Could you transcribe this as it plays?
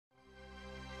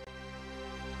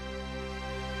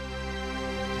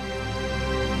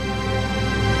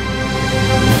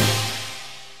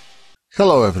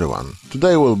Hello everyone,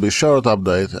 today will be a short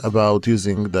update about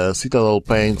using the Citadel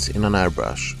paints in an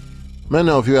airbrush. Many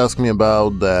of you ask me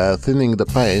about the thinning the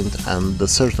paint and the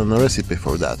certain recipe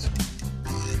for that.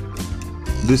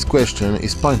 This question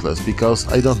is pointless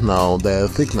because I don't know the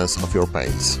thickness of your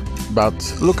paints. But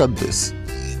look at this.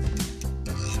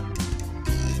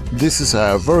 This is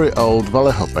a very old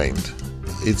Vallejo paint.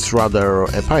 It's rather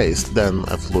a paste than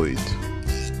a fluid.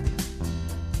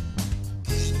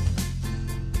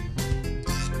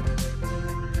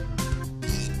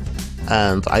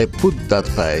 And I put that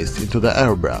paste into the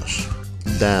airbrush.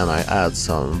 Then I add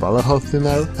some Vallejo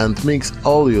thinner and mix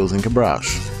all using a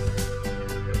brush.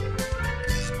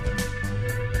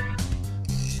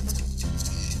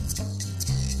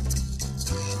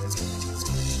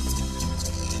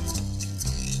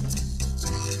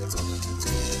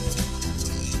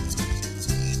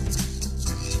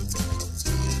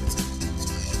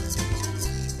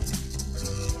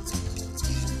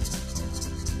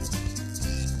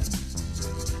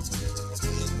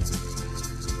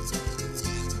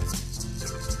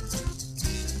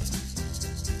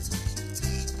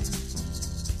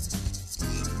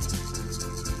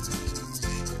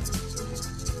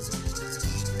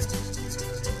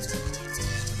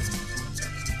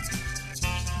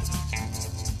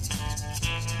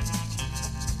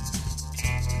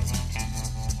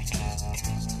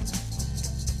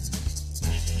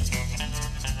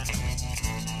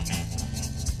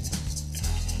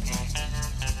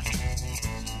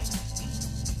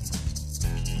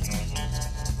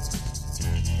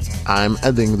 I'm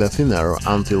adding the thinner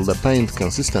until the paint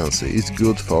consistency is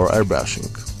good for airbrushing.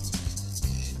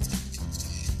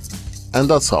 And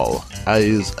that's all. I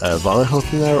use a Vallejo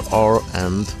thinner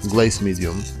and glaze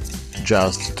medium.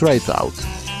 Just try it out.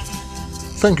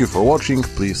 Thank you for watching,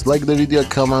 please like the video,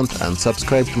 comment and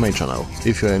subscribe to my channel.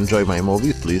 If you enjoy my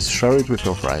movie, please share it with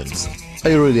your friends.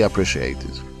 I really appreciate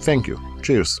it. Thank you.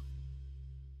 Cheers!